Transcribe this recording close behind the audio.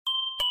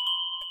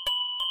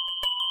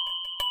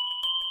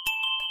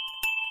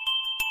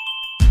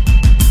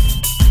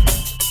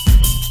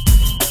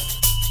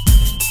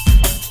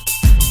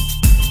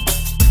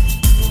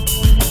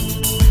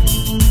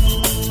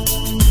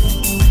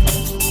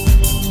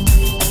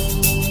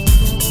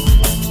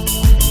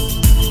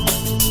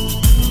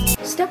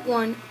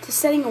1 to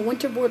setting a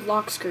Winterboard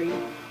lock screen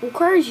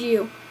requires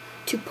you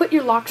to put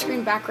your lock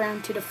screen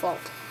background to default.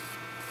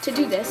 To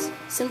do this,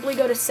 simply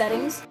go to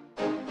Settings,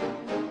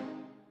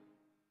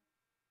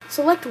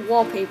 select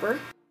Wallpaper.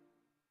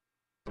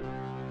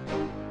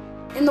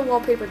 In the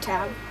Wallpaper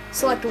tab,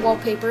 select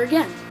Wallpaper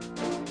again.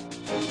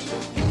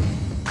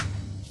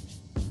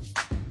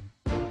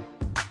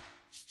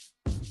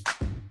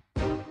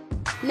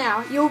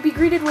 Now, you will be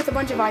greeted with a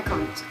bunch of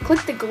icons.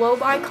 Click the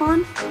globe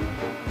icon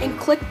and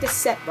click the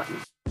Set button.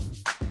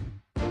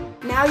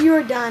 Now you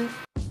are done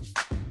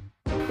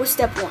with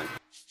Step 1.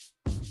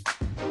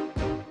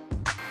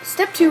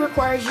 Step 2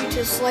 requires you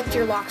to select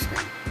your lock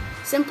screen.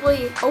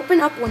 Simply open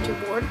up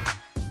Winterboard,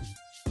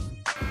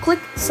 click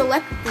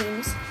Select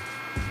Themes,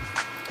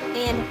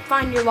 and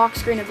find your lock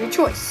screen of your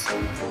choice.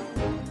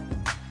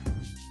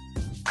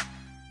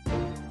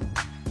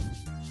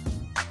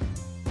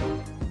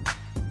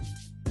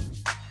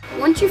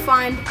 Once you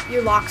find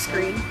your lock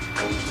screen,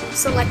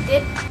 select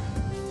it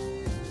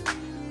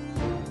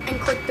and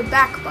click the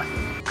back button.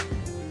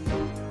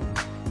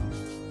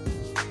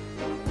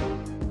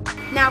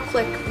 Now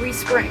click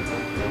Respring.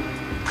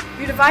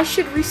 Your device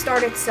should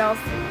restart itself.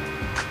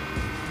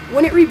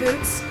 When it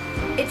reboots,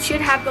 it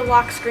should have the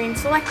lock screen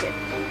selected.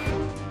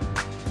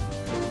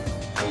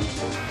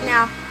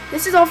 Now,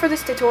 this is all for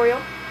this tutorial,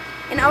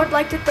 and I would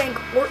like to thank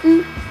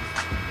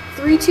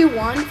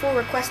Orton321 for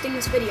requesting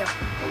this video.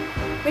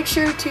 Make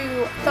sure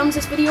to thumbs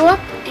this video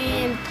up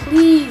and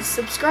please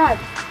subscribe.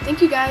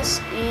 Thank you guys,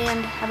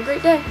 and have a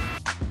great day.